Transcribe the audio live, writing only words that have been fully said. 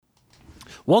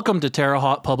Welcome to Terre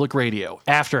Haute Public Radio,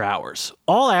 After Hours.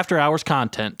 All After Hours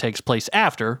content takes place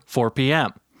after 4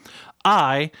 p.m.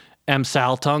 I am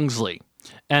Sal Tungsley,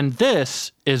 and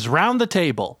this is Round the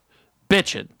Table,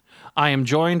 Bitchin'. I am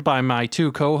joined by my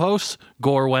two co-hosts,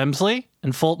 Gore Wemsley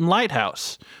and Fulton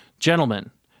Lighthouse.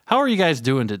 Gentlemen, how are you guys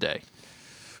doing today?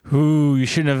 Ooh, you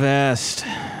shouldn't have asked.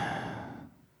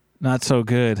 Not so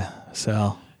good,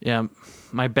 Sal. Yeah,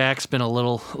 my back's been a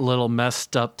little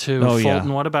messed up too. Oh, Fulton,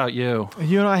 yeah. what about you?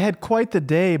 You know, I had quite the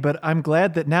day, but I'm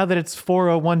glad that now that it's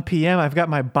 4:01 p.m., I've got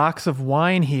my box of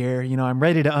wine here. You know, I'm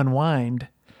ready to unwind.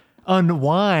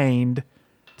 Unwind.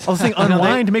 I was saying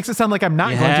unwind makes it sound like I'm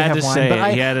not You going to had have to wine, say but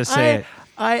it. You had to say it.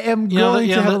 I am going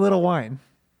to have a little wine.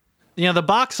 You know, the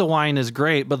box of wine is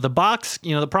great, but the box,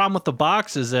 you know, the problem with the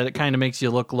box is that it kind of makes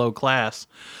you look low class,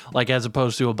 like as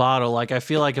opposed to a bottle. Like I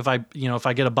feel like if I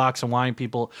get a box of wine,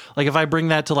 people, like if I bring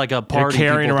that to like a party, You're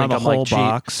carrying people around the think I'm whole like cheap.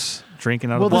 box,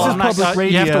 drinking out Well, of the this box. is I'm not- public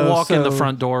radio, you have to walk in the so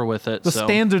front door with it. The so.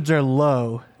 standards are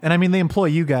low. And I mean, they employ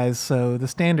you guys, so the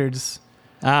standards...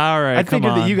 All right, I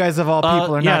figured that you guys of all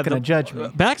people are not going to the- judge me.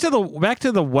 Back to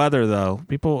the weather though,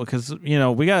 people, because you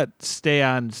know we got to stay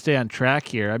on track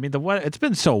here. I mean, the weather, it's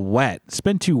been so wet. It's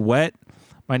been too wet.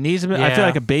 My knees have been. I feel Yeah.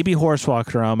 like a baby horse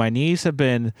walking around. My knees have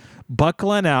been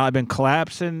buckling out. I've been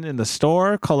collapsing in the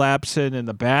store, collapsing in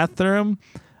the bathroom.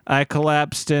 I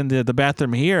collapsed in the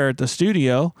bathroom here at the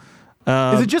studio.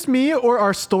 Is it just me, or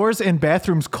are stores and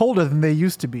bathrooms colder than they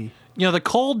used to be? You know, the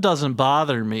cold doesn't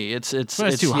bother me. It's But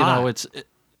it's too you hot. know,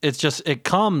 it's just it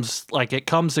comes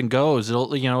and goes.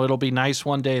 It'll be nice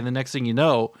one day, and the next thing you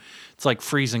know, it's like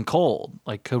freezing cold.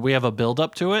 Like, could we have a build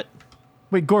up to it?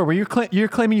 Wait, Gore, were you're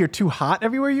claiming you're too hot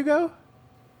everywhere you go?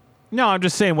 No, I'm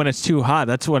just saying when it's too hot,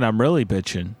 that's when I'm really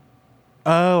bitching.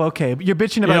 Oh, okay. You're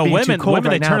bitching about being women, too cold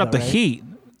women, right they turn now, up the though, right? heat.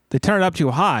 They turn it up too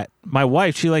hot. My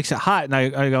wife, she likes it hot, and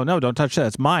I go, no, don't touch that.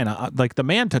 It's mine. Like the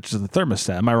man touches the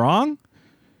thermostat. Am I wrong?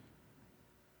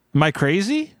 Am I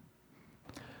crazy?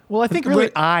 Well, I think really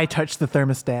I touch the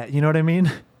thermostat. You know what I mean?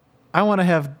 I want to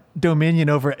have dominion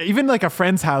over it. Even like a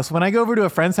friend's house. When I go over to a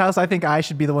friend's house, I think I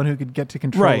should be the one who could get to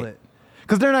control Right. it.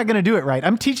 Because they're not going to do it right.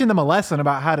 I'm teaching them a lesson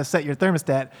about how to set your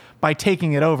thermostat by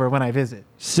taking it over when I visit.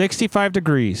 65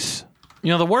 degrees.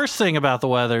 You know, the worst thing about the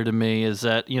weather to me is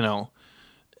that, you know,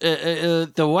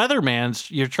 the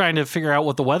weatherman's, you're trying to figure out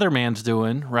what the weatherman's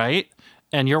doing, right?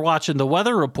 And you're watching the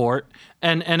weather report,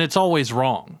 and it's always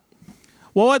wrong.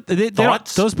 Well, what they don't,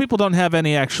 Thoughts? those people don't have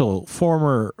any actual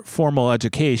formal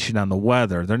education on the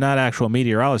weather. They're not actual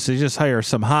meteorologists. They just hire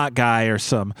some hot guy or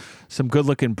some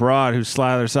good-looking broad who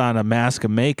slathers on a mask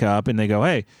of makeup, and they go,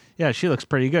 "Hey, yeah, she looks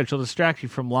pretty good. She'll distract you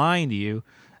from lying to you."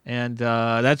 And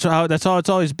that's how it's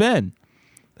always been.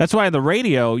 That's why on the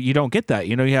radio you don't get that.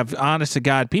 You know, you have honest to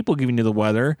God people giving you the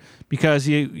weather because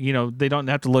you know they don't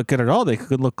have to look good at all. They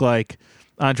could look like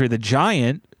Andre the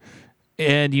Giant.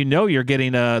 And you know you're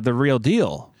getting the real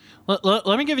deal.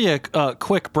 Let me give you a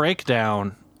quick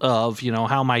breakdown of, you know,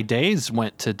 how my days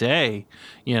went today.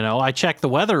 You know, I checked the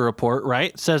weather report,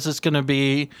 right? It says it's going to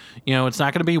be, you know, it's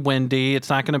not going to be windy. It's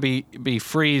not going to be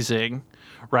freezing,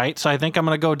 right? So I think I'm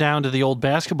going to go down to the old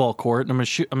basketball court and I'm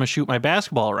going to shoot my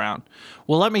basketball around.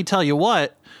 Well, let me tell you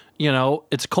what. You know,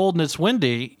 it's cold and it's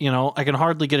windy, you know, I can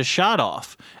hardly get a shot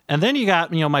off. And then you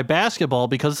got, you know, my basketball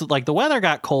because like the weather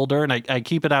got colder and I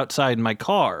keep it outside in my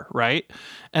car, right?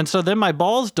 And so then my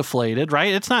ball's deflated,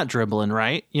 right? It's not dribbling,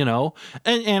 right? You know,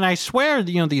 and I swear,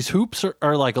 you know, these hoops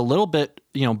are like a little bit,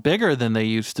 you know, bigger than they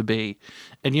used to be.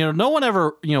 And, you know, no one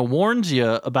ever, you know, warns you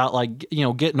about like, you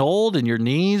know, getting old and your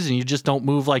knees and you just don't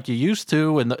move like you used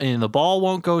to and the ball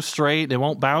won't go straight. It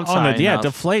won't bounce high Yeah, enough. it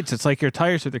deflates. It's like your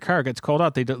tires with your car gets cold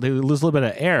out. They lose a little bit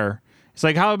of air. It's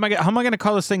like how am I going to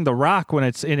call this thing the Rock when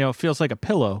it's, you know, it feels like a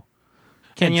pillow?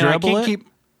 Can't And, you know, I dribble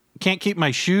can't keep my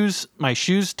shoes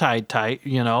tied tight,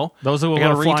 you know. Those will I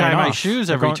gotta go flying retie off. my shoes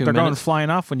They're every going, 2 they're minutes. going flying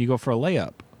off when you go for a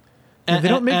layup. They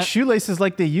don't make and- shoelaces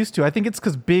like they used to. I think it's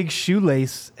because big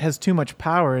shoelace has too much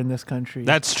power in this country.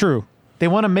 That's true. They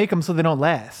want to make them so they don't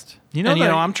last. You know, And, you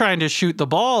know, I'm trying to shoot the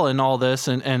ball and all this,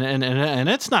 and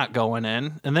it's not going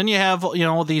in. And then you have, you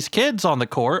know, these kids on the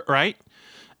court, right?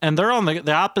 And they're on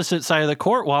the opposite side of the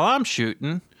court while I'm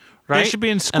shooting, right? they should be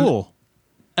in school.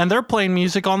 And they're playing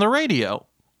music on the radio.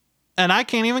 And I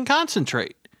can't even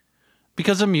concentrate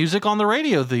because the music on the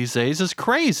radio these days is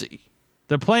crazy.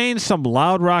 They're playing some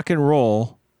loud rock and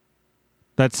roll.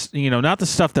 That's, you know, not the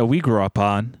stuff that we grew up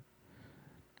on.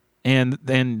 And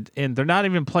they're not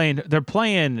even playing. They're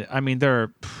playing. I mean,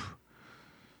 they're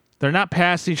not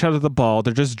passing each other the ball.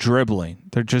 They're just dribbling.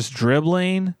 They're just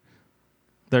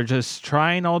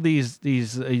trying all these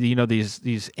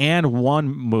and one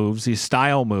moves, these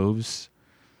style moves,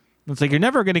 It's like you're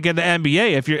never going to get the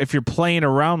NBA if you're playing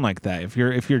around like that. If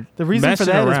you're The reason for messing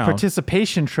that is around.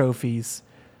 participation trophies.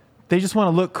 They just want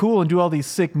to look cool and do all these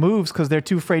sick moves because they're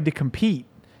too afraid to compete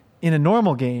in a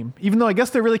normal game. Even though I guess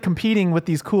they're really competing with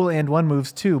these cool and one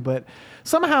moves too. But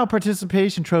somehow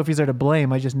participation trophies are to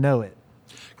blame. I just know it.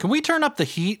 Can we turn up the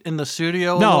heat in the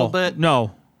studio a No, little bit?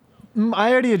 no.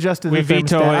 I already adjusted We the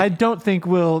veto thermostat. it. I don't think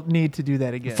we'll need to do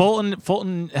that again.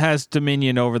 Fulton has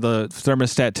dominion over the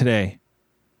thermostat today.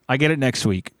 I get it next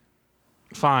week.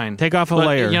 Fine. Take off a But,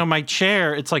 layer. You know, my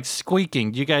chair, it's like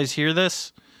squeaking. Do you guys hear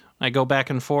this? I go back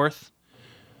and forth.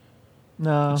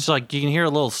 No. It's like you can hear a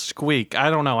little squeak. I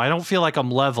don't know. I don't feel like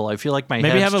I'm level. I feel like my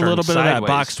Maybe head's have a little turned bit of that sideways.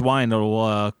 boxed wine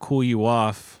that'll cool you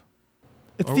off.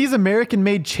 It's these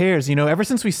American-made chairs. You know, ever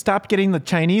since we stopped getting the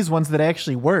Chinese ones that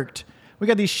actually worked, we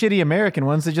got these shitty American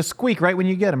ones that just squeak right when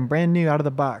you get them, brand new out of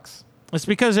the box. It's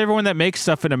because everyone that makes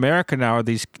stuff in America now are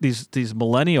these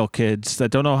millennial kids that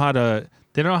don't know how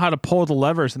to pull the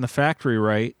levers in the factory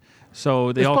right.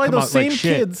 So they It's all probably come those out like same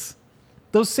shit. kids.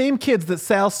 Those same kids that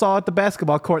Sal saw at the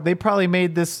basketball court, they probably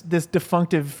made this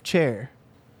defunctive chair.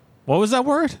 What was that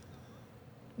word?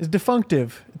 It's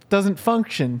defunctive. It doesn't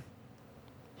function.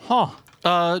 Huh.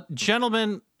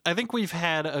 Gentlemen, I think we've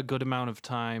had a good amount of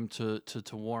time to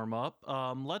warm up.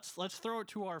 Let's throw it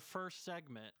to our first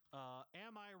segment.